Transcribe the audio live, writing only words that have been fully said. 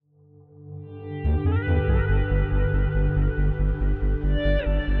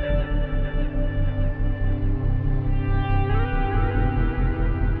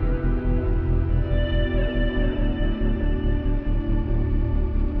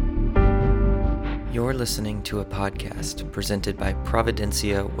You're listening to a podcast presented by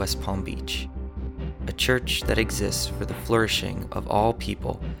Providencia West Palm Beach, a church that exists for the flourishing of all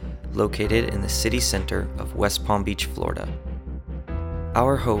people located in the city center of West Palm Beach, Florida.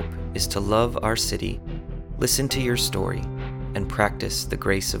 Our hope is to love our city, listen to your story, and practice the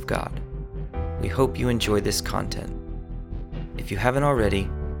grace of God. We hope you enjoy this content. If you haven't already,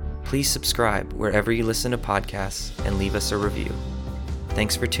 please subscribe wherever you listen to podcasts and leave us a review.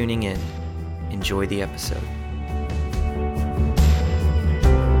 Thanks for tuning in. Enjoy the episode.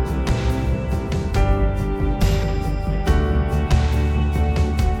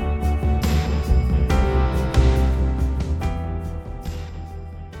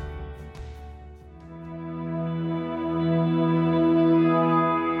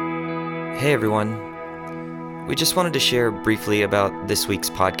 Hey everyone. We just wanted to share briefly about this week's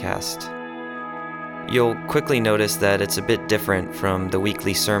podcast. You'll quickly notice that it's a bit different from the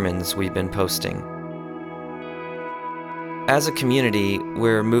weekly sermons we've been posting. As a community,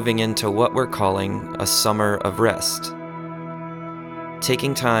 we're moving into what we're calling a summer of rest.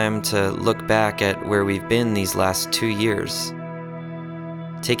 Taking time to look back at where we've been these last 2 years.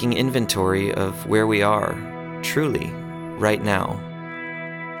 Taking inventory of where we are, truly, right now.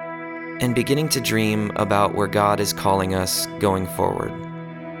 And beginning to dream about where God is calling us going forward.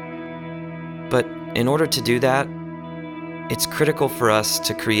 But in order to do that, it's critical for us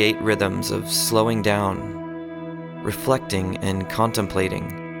to create rhythms of slowing down, reflecting and contemplating,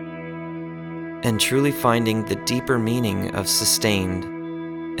 and truly finding the deeper meaning of sustained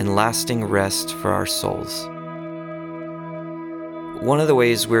and lasting rest for our souls. One of the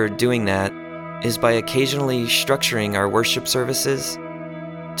ways we're doing that is by occasionally structuring our worship services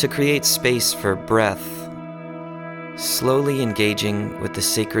to create space for breath, slowly engaging with the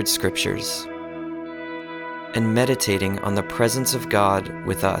sacred scriptures, and meditating on the presence of God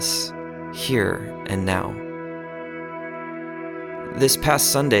with us, here and now. This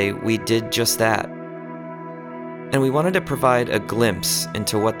past Sunday, we did just that, and we wanted to provide a glimpse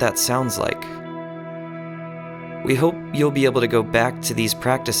into what that sounds like. We hope you'll be able to go back to these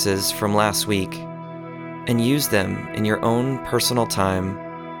practices from last week and use them in your own personal time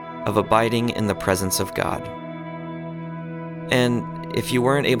of abiding in the presence of God. And if you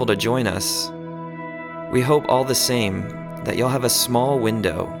weren't able to join us, we hope all the same that you'll have a small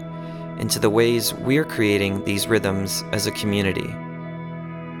window into the ways we're creating these rhythms as a community,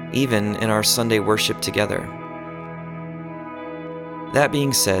 even in our Sunday worship together. That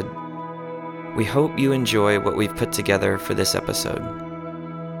being said, we hope you enjoy what we've put together for this episode.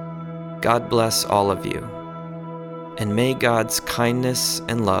 God bless all of you. And may God's kindness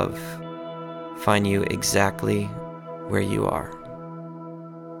and love find you exactly where you are.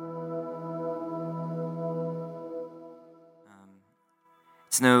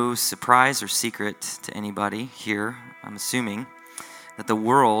 It's no surprise or secret to anybody here, I'm assuming, that the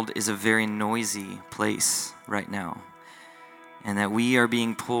world is a very noisy place right now, and that we are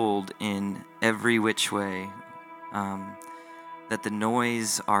being pulled in every which way. That the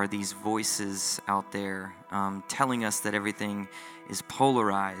noise are these voices out there telling us that everything is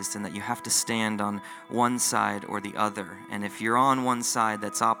polarized and that you have to stand on one side or the other. And if you're on one side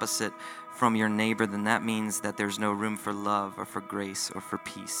that's opposite from your neighbor, then that means that there's no room for love or for grace or for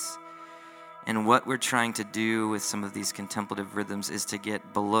peace. And what we're trying to do with some of these contemplative rhythms is to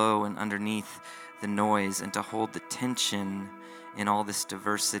get below and underneath the noise and to hold the tension in all this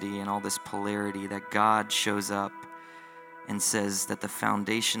diversity and all this polarity, that God shows up and says that the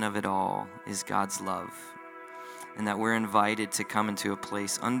foundation of it all is God's love, and that we're invited to come into a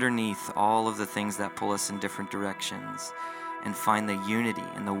place underneath all of the things that pull us in different directions and find the unity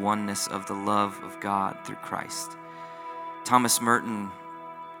and the oneness of the love of God through Christ. Thomas Merton,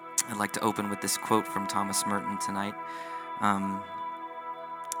 I'd like to open with this quote from Thomas Merton tonight.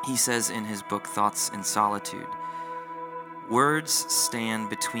 He says in his book, Thoughts in Solitude, "Words stand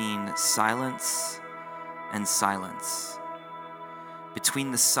between silence and silence,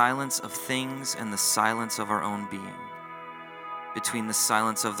 between the silence of things and the silence of our own being, between the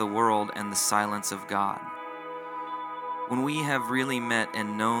silence of the world and the silence of God. When we have really met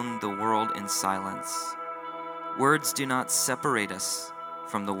and known the world in silence, words do not separate us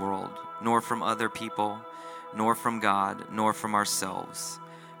from the world, nor from other people, nor from God, nor from ourselves,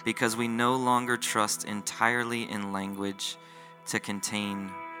 because we no longer trust entirely in language to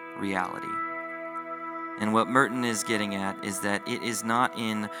contain reality." And what Merton is getting at is that it is not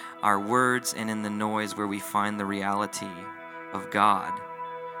in our words and in the noise where we find the reality of God,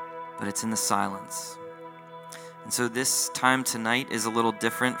 but it's in the silence. And so this time tonight is a little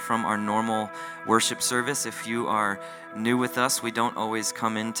different from our normal worship service. If you are new with us, we don't always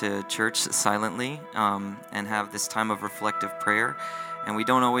come into church silently and have this time of reflective prayer. And we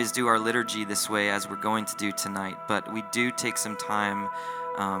don't always do our liturgy this way as we're going to do tonight. But we do take some time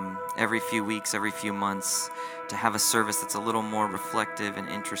every few weeks, every few months to have a service that's a little more reflective and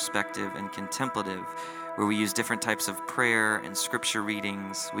introspective and contemplative, where we use different types of prayer and scripture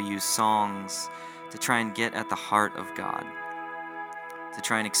readings. We use songs to try and get at the heart of God, to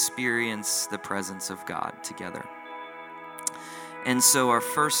try and experience the presence of God together. And so our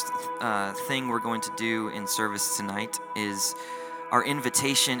first thing we're going to do in service tonight is our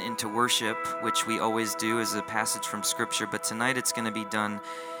invitation into worship, which we always do as a passage from Scripture, but tonight it's going to be done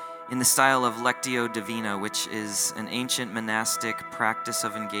in the style of Lectio Divina, which is an ancient monastic practice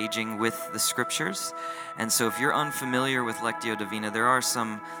of engaging with the Scriptures. And so if you're unfamiliar with Lectio Divina, there are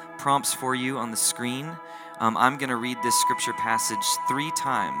some prompts for you on the screen. I'm going to read this scripture passage 3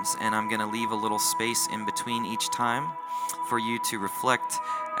 times, and I'm going to leave a little space in between each time for you to reflect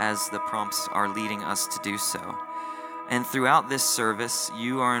as the prompts are leading us to do so. And throughout this service,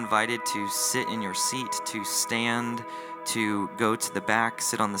 you are invited to sit in your seat, to stand, to go to the back,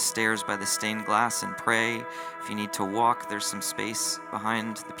 sit on the stairs by the stained glass and pray. If you need to walk, there's some space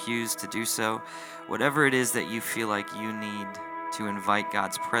behind the pews to do so. Whatever it is that you feel like you need to invite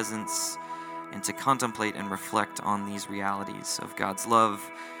God's presence and to contemplate and reflect on these realities of God's love,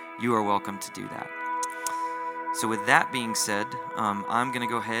 you are welcome to do that. So with that being said, I'm going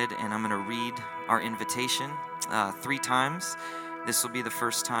to go ahead and I'm going to read our invitation 3 times. This will be the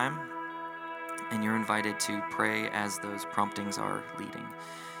first time, and you're invited to pray as those promptings are leading.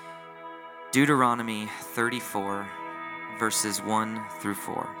 Deuteronomy 34, verses 1 through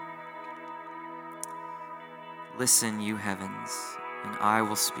 4. Listen, you heavens, and I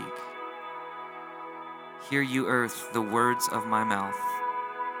will speak. Hear, you earth, the words of my mouth.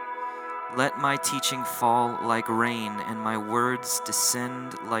 Let my teaching fall like rain, and my words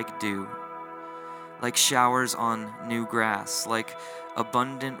descend like dew, like showers on new grass, like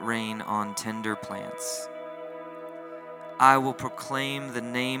abundant rain on tender plants. I will proclaim the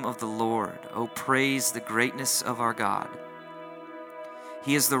name of the Lord. Oh, praise the greatness of our God.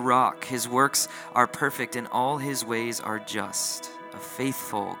 He is the rock. His works are perfect, and all his ways are just. A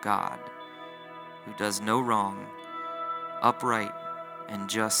faithful God who does no wrong, upright and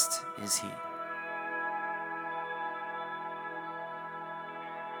just is he.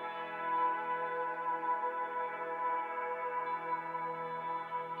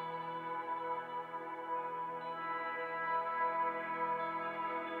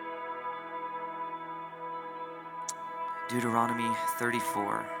 Deuteronomy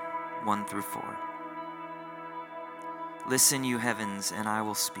 34, 1 through 4. Listen, you heavens, and I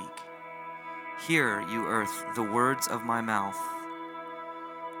will speak. Hear, you earth, the words of my mouth.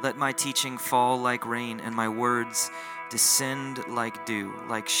 Let my teaching fall like rain, and my words descend like dew,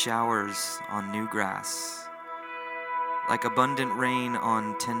 like showers on new grass, like abundant rain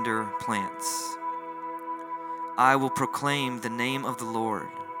on tender plants. I will proclaim the name of the Lord.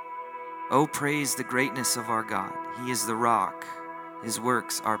 Oh, praise the greatness of our God. He is the rock. His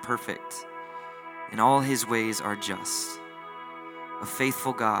works are perfect, and all his ways are just. A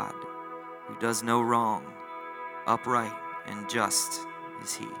faithful God who does no wrong, upright and just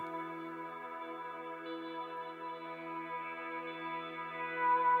is he.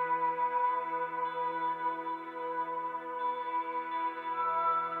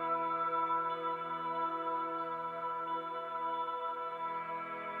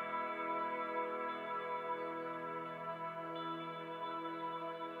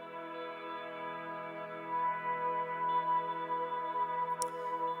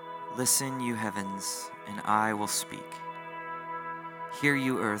 Listen, you heavens, and I will speak. Hear,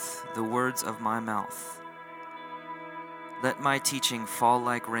 you earth, the words of my mouth. Let my teaching fall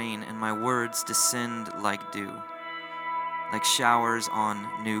like rain, and my words descend like dew, like showers on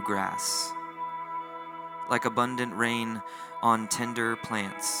new grass, like abundant rain on tender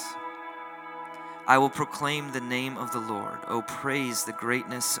plants. I will proclaim the name of the Lord. Oh, praise the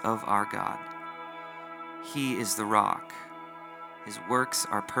greatness of our God. He is the rock. His works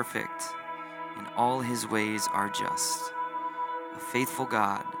are perfect, and all his ways are just. A faithful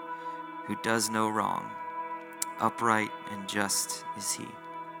God who does no wrong, upright and just is he.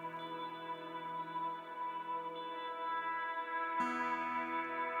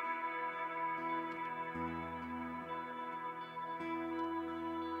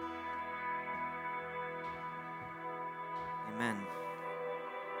 Amen.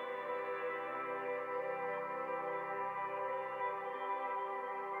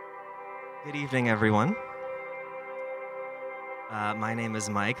 Good evening, everyone. My name is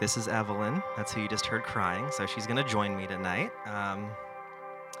Mike. This is Evelyn. That's who you just heard crying. So she's going to join me tonight.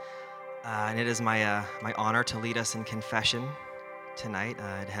 And it is my honor to lead us in confession tonight.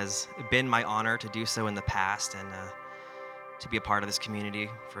 It has been my honor to do so in the past and to be a part of this community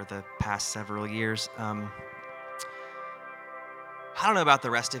for the past several years. I don't know about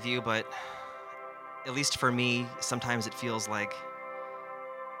the rest of you, but at least for me, sometimes it feels like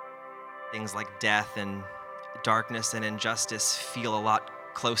things like death and darkness and injustice feel a lot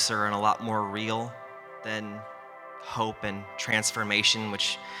closer and a lot more real than hope and transformation,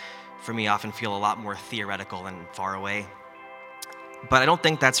 which for me often feel a lot more theoretical and far away. But I don't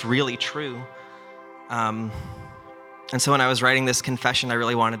think that's really true. And so when I was writing this confession, I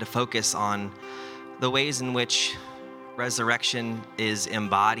really wanted to focus on the ways in which resurrection is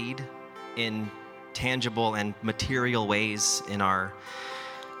embodied in tangible and material ways in our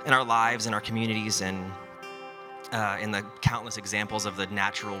lives, in our communities, and in the countless examples of the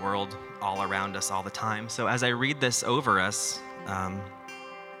natural world all around us all the time. So as I read this over us,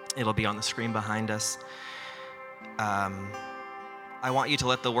 it'll be on the screen behind us. I want you to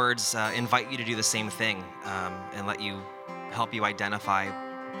let the words invite you to do the same thing and help you identify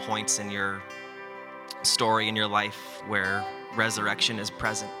points in your story, in your life, where resurrection is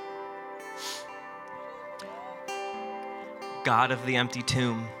present. God of the empty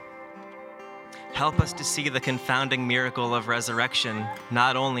tomb, help us to see the confounding miracle of resurrection,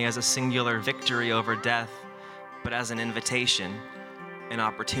 not only as a singular victory over death, but as an invitation, an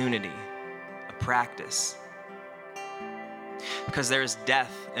opportunity, a practice. Because there is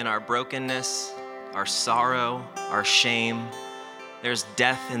death in our brokenness, our sorrow, our shame. There's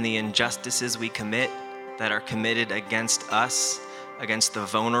death in the injustices we commit that are committed against us, against the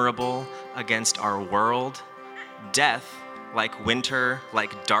vulnerable, against our world. Death, like winter,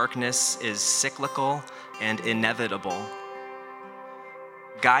 like darkness, is cyclical and inevitable.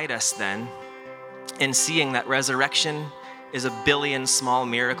 Guide us then in seeing that resurrection is a billion small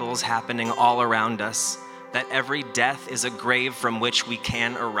miracles happening all around us, that every death is a grave from which we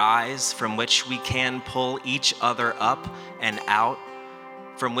can arise, from which we can pull each other up and out,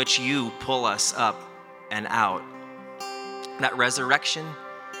 from which you pull us up and out. That resurrection,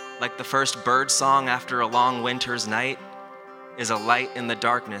 like the first bird song after a long winter's night, is a light in the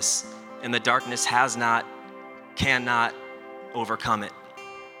darkness, and the darkness cannot overcome it.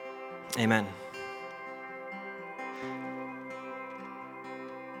 Amen.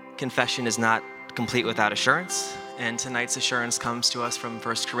 Confession is not complete without assurance, and tonight's assurance comes to us from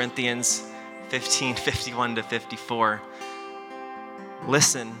 1 Corinthians 15:51-54.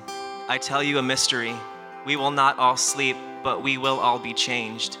 Listen, I tell you a mystery. We will not all sleep, but we will all be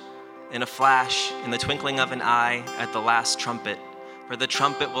changed. In a flash, in the twinkling of an eye, at the last trumpet. For the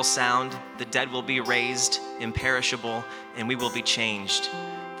trumpet will sound, the dead will be raised, imperishable, and we will be changed.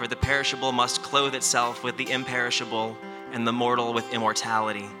 For the perishable must clothe itself with the imperishable, and the mortal with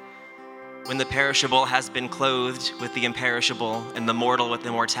immortality. When the perishable has been clothed with the imperishable, and the mortal with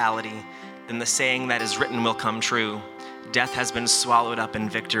immortality, then the saying that is written will come true. Death has been swallowed up in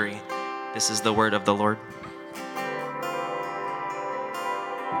victory. This is the word of the Lord.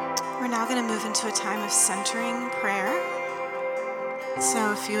 We're now going to move into a time of centering prayer.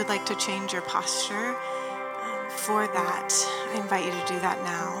 So if you would like to change your posture for that, I invite you to do that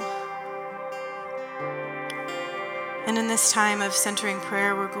now. And in this time of centering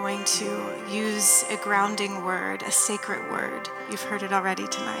prayer, we're going to use a grounding word, a sacred word. You've heard it already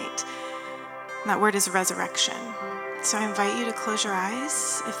tonight. And that word is resurrection. So I invite you to close your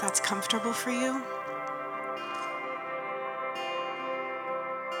eyes if that's comfortable for you.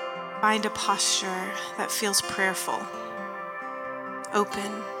 Find a posture that feels prayerful,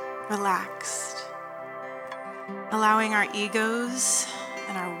 open, relaxed, allowing our egos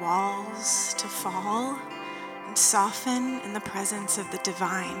and our walls to fall and soften in the presence of the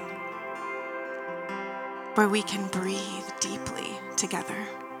divine, where we can breathe deeply together.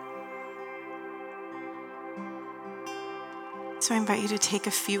 So I invite you to take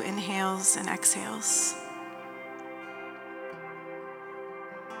a few inhales and exhales.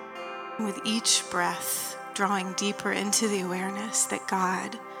 With each breath, drawing deeper into the awareness that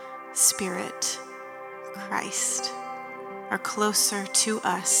God, Spirit, Christ are closer to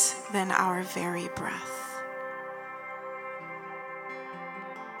us than our very breath.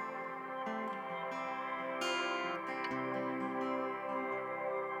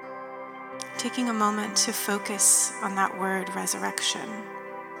 Taking a moment to focus on that word, resurrection.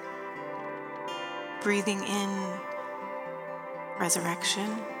 Breathing in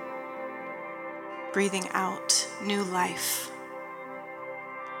resurrection. Breathing out new life.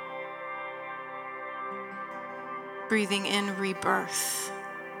 Breathing in rebirth.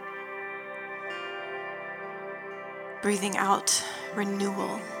 Breathing out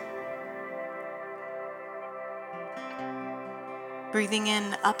renewal. Breathing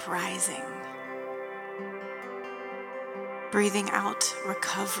in uprising. Breathing out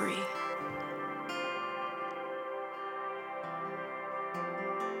recovery.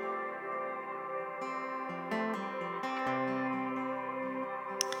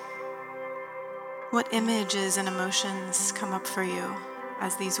 What images and emotions come up for you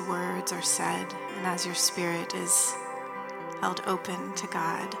as these words are said and as your spirit is held open to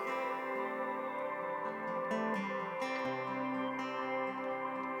God?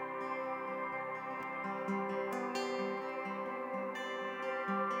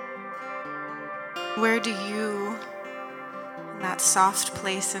 Where do you, in that soft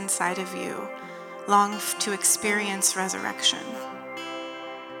place inside of you, long to experience resurrection?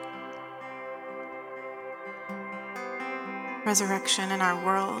 Resurrection in our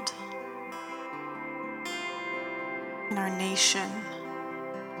world, in our nation,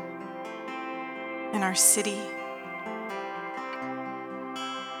 in our city,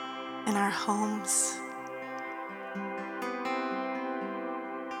 in our homes,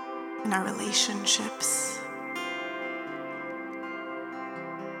 in our relationships,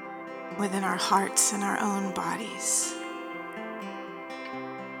 within our hearts and our own bodies.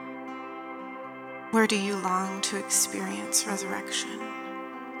 Where do you long to experience resurrection?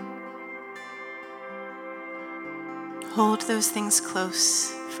 Hold those things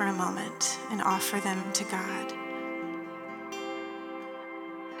close for a moment and offer them to God.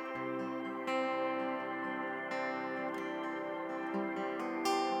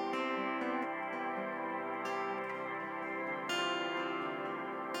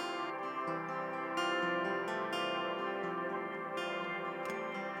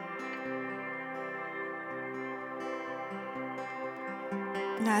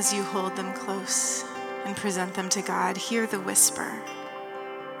 And as you hold them close and present them to God, hear the whisper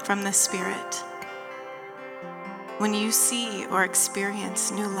from the Spirit. When you see or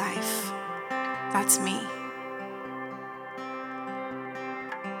experience new life, that's me.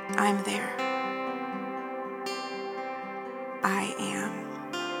 I'm there. I am.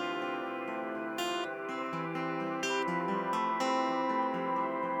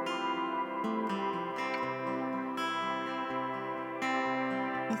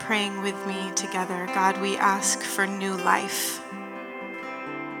 Praying with me together, God, we ask for new life,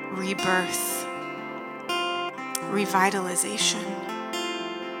 rebirth, revitalization.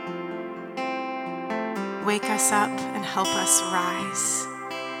 Wake us up and help us rise.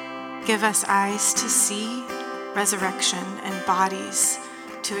 Give us eyes to see resurrection and bodies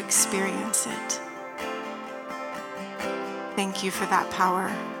to experience it. Thank you for that power,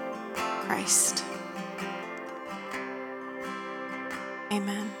 Christ.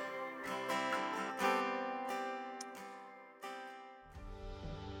 Amen.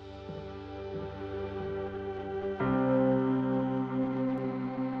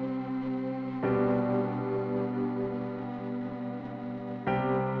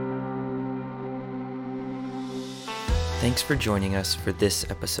 Thanks for joining us for this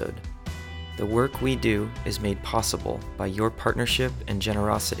episode. The work we do is made possible by your partnership and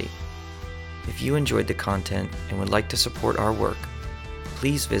generosity. If you enjoyed the content and would like to support our work,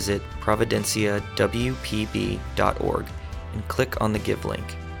 please visit providenciawpb.org and click on the Give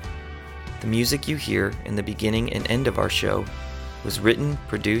link. The music you hear in the beginning and end of our show was written,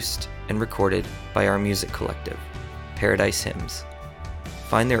 produced, and recorded by our music collective, Paradise Hymns.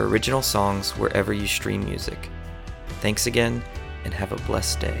 Find their original songs wherever you stream music. Thanks again, and have a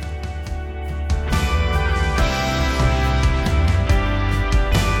blessed day.